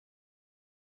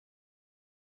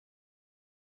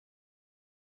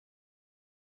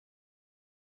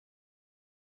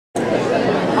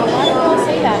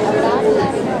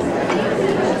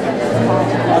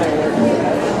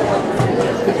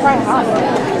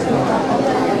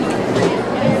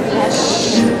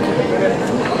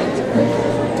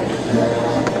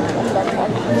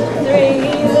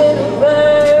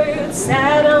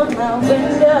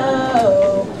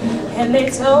when they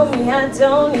told me I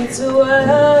don't need to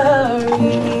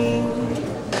worry.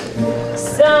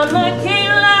 Summer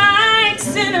came like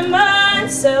cinnamon,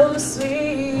 so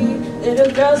sweet.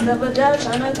 Little girls double dutch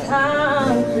on the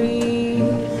concrete.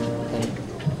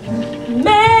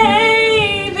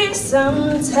 Maybe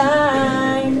sometimes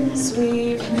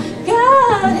we've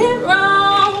got it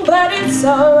wrong, but it's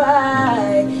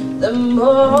alright. The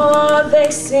more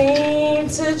they seem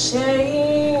to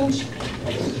change,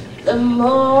 the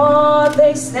more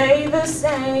they stay the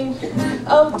same.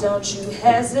 Oh, don't you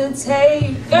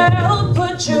hesitate, girl,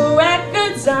 put your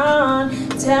records on.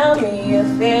 Tell me your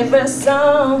favorite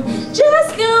song.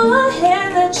 Just go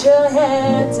ahead, let your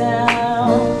head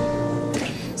down.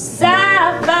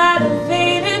 Sci-fi and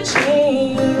faded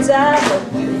dreams, I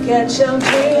hope you get your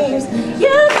dreams.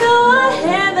 You go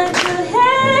ahead, let your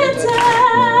head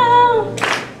down.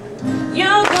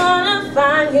 You're gonna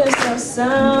find yourself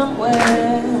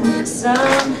somewhere,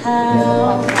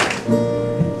 somehow.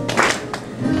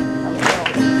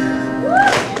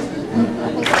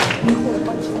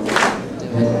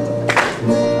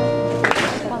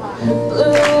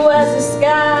 Blue as the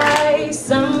sky,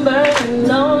 sunburned and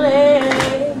lonely,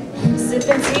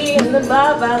 sipping tea in the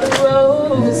bar by the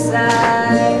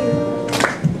roadside.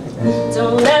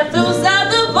 Don't let those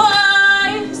other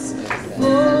boys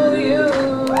fool you.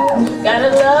 Gotta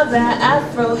love that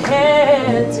Afro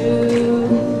hairdo.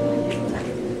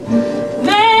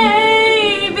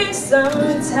 Maybe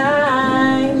sometimes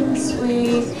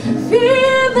we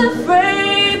feel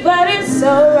afraid, but it's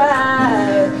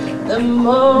alright. The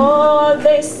more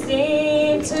they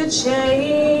seem to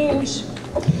change,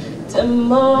 the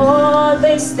more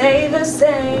they stay the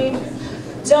same.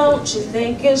 Don't you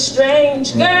think it's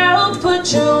strange? Girl,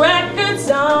 put your records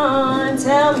on.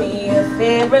 Tell me your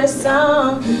favorite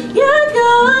song. Yeah,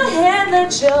 go ahead,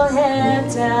 let your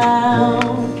head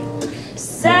down.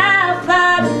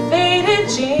 Sapphire and faded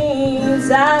jeans,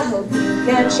 I hope you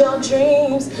get your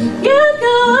dreams. Yeah,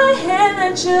 go ahead,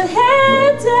 let your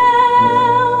head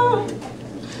down.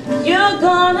 You're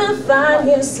gonna find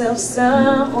yourself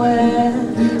somewhere,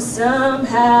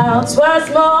 somehow. 'Twas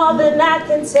more than I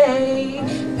can take.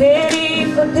 Pity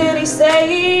for pity's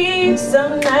sake,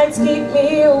 some nights keep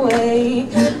me awake.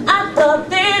 I thought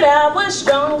that I was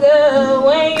stronger.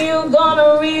 When you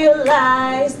gonna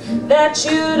realize that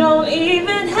you don't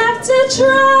even have to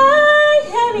try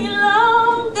any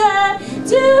longer?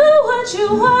 Do what you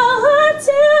want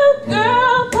to,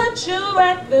 girl, put your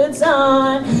records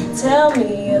on. Tell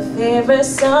me your favorite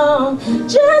song.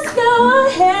 Just go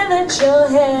ahead, let your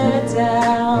head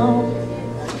down.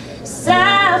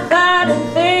 Sapphire and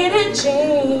faded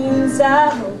jeans, I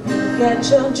hope you get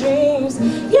your dreams.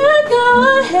 Yeah, go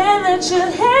ahead, let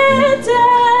your head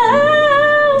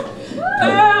down.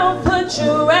 Girl, put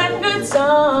your records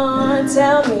on.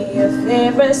 Tell me your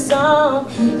favorite song.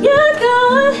 Yeah, go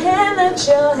ahead, let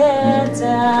your head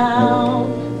down.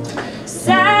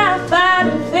 Sapphire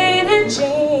and faded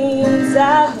jeans, I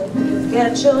hope you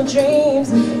get your dreams.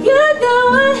 Yeah, go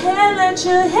ahead, let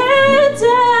your head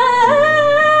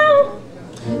down.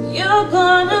 You're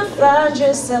gonna find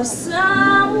yourself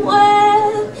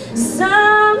somewhere,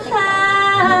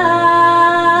 somehow.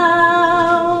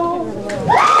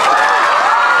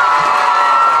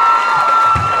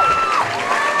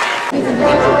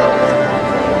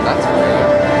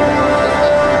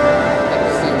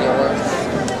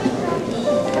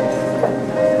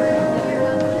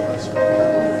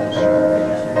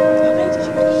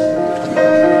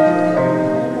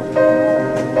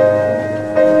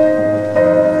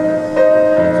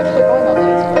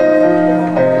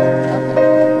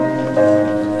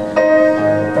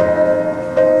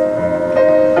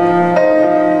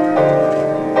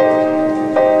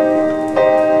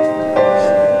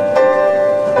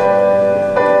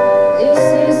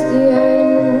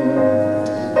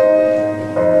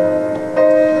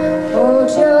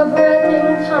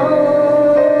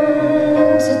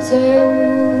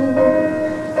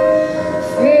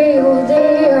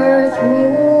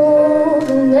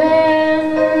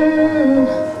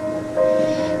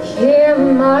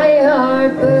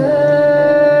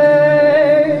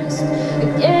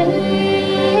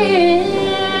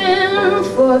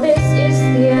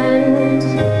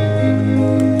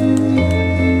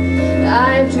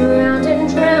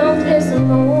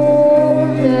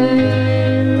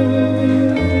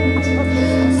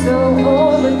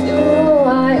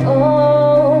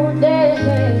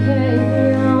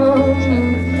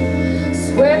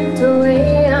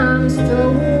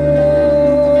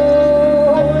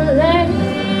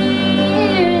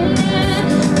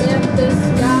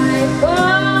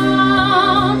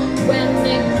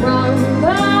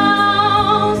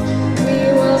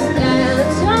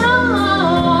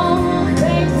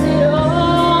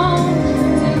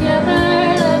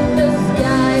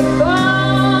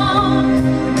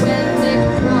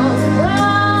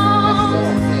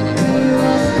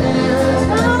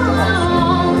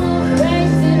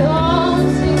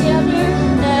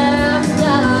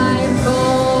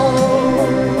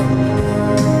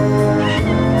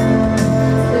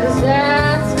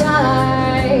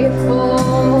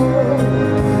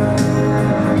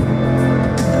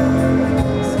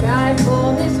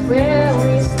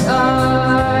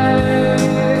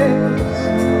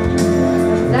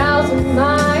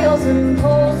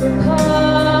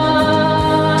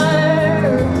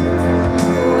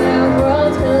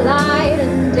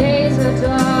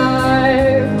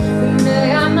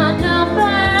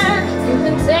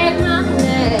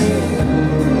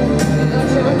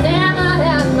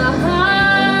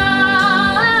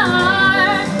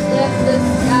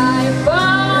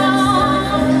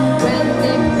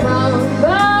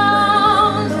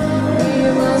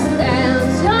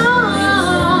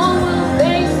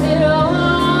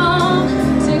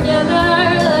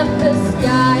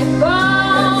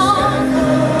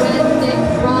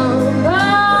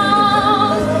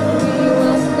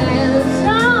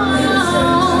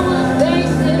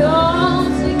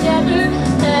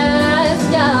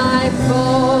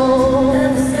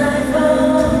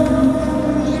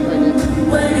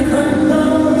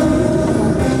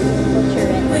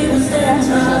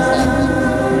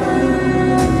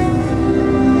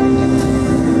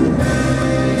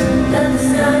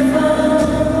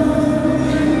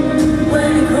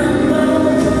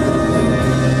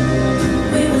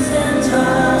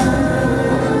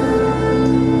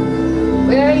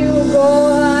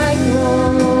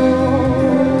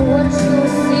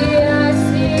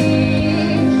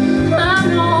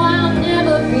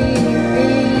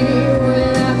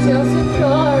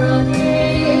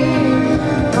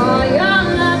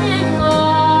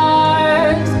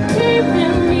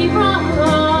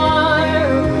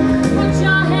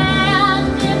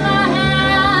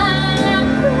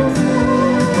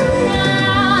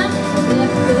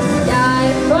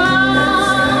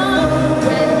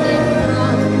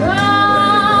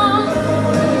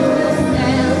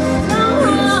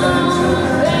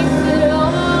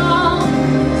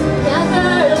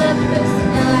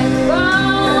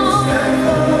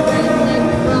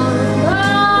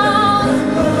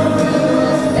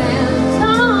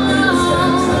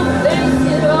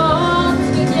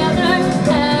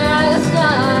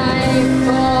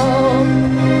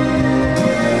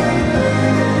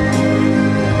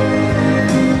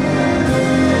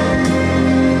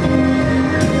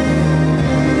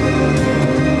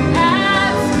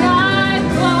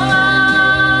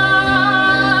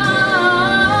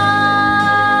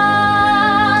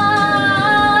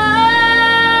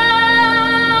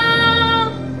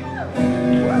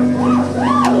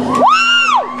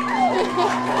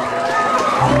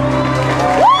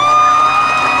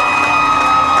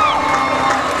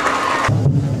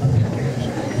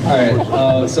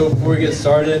 get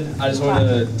started, I just wanted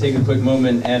to take a quick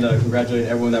moment and congratulate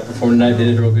everyone that performed tonight. They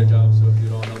did a real good job, so if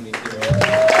you'd all help me give it up.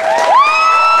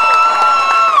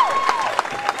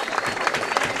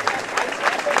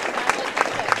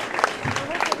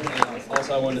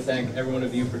 Also, I wanted to thank every one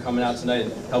of you for coming out tonight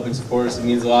and helping support us. It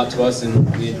means a lot to us, and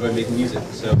we enjoy making music,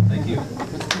 so thank you.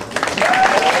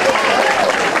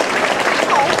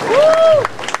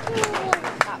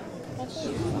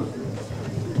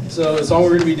 So the song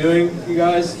we're going to be doing, you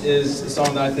guys, is a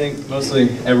song that I think mostly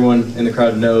everyone in the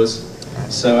crowd knows.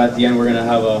 So at the end we're going to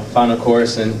have a final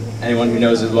chorus, and anyone who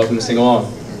knows is welcome to sing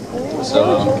along.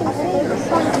 So.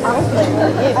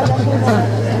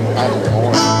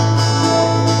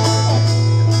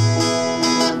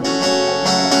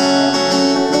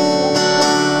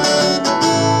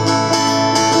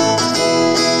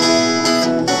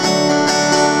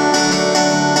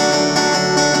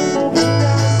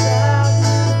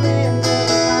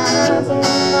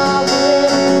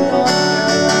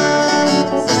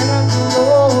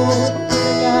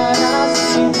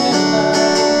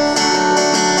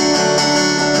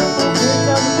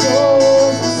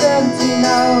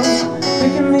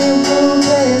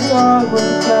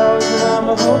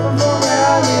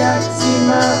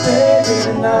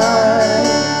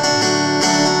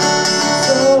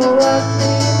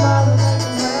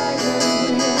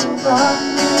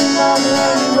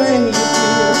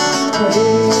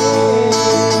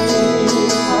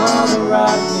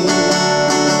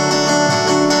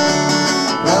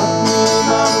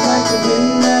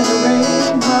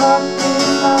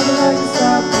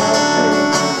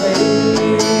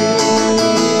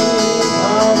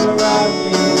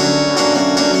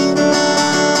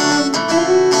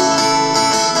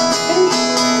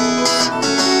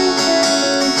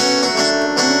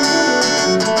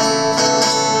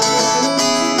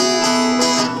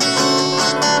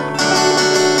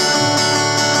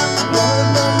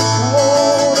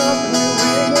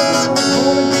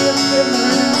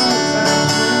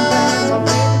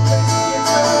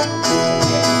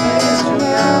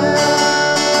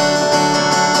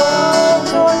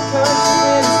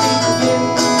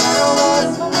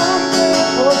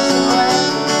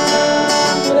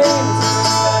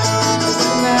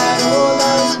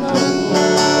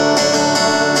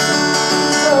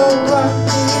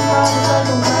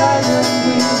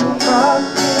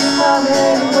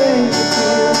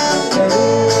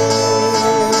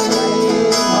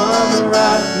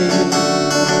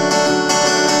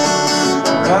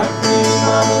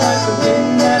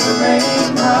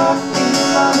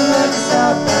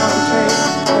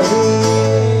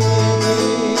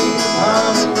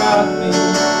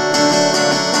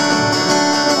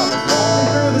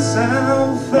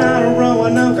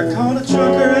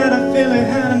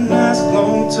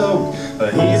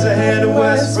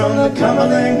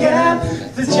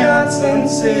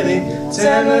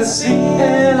 Tennessee,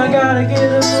 and I gotta get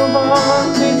a move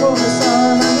on before the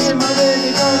sun. I hear my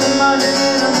baby calling my name,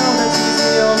 and I know that she's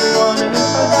the only one. And if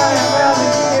I die a rally,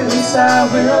 at least I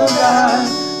will die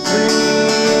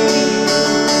free.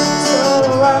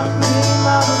 So rock me,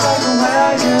 mama, like a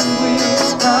wagon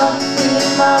wheel. Rock me,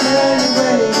 mama, any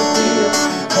way you feel.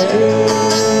 Hey,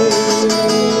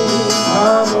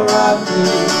 mama, rock me.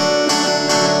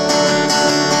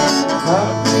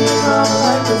 Rock me, mama,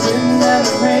 like the wind and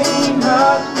the rain.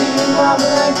 Rock me, mama,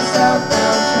 like a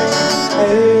southbound train.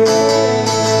 Hey,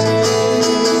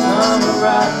 mama,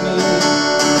 rock me.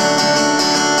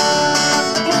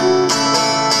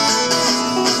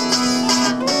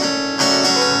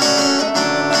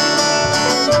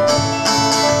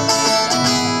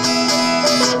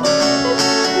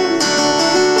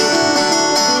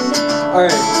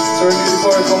 Alright, so we're going to do the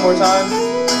chorus one more time.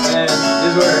 And this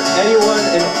is where anyone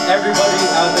and everybody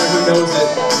out there who knows it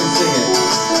can sing it.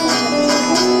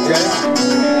 You ready?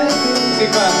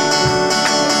 Sing clap.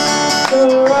 So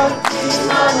rock me,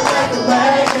 mama, like a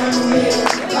wagon wheel.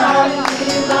 Rock me,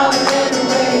 mama, any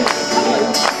way you feel.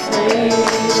 Hey,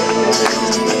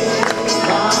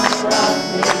 mama, rock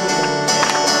me.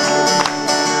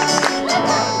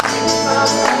 Rock me,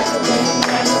 mama, like the wind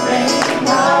and the rain.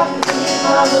 Rock me,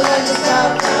 mama, like a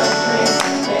southbound train.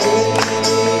 Hey,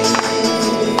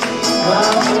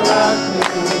 mama, rock me.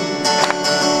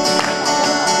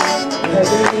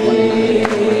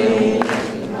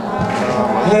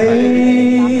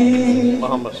 Hey,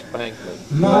 Mama spank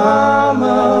me.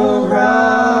 mama,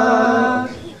 rock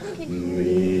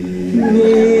me.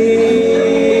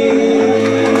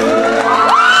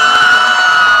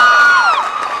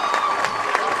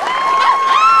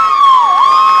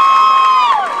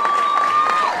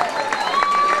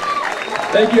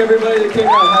 Thank you everybody that came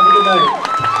out. Have a good night.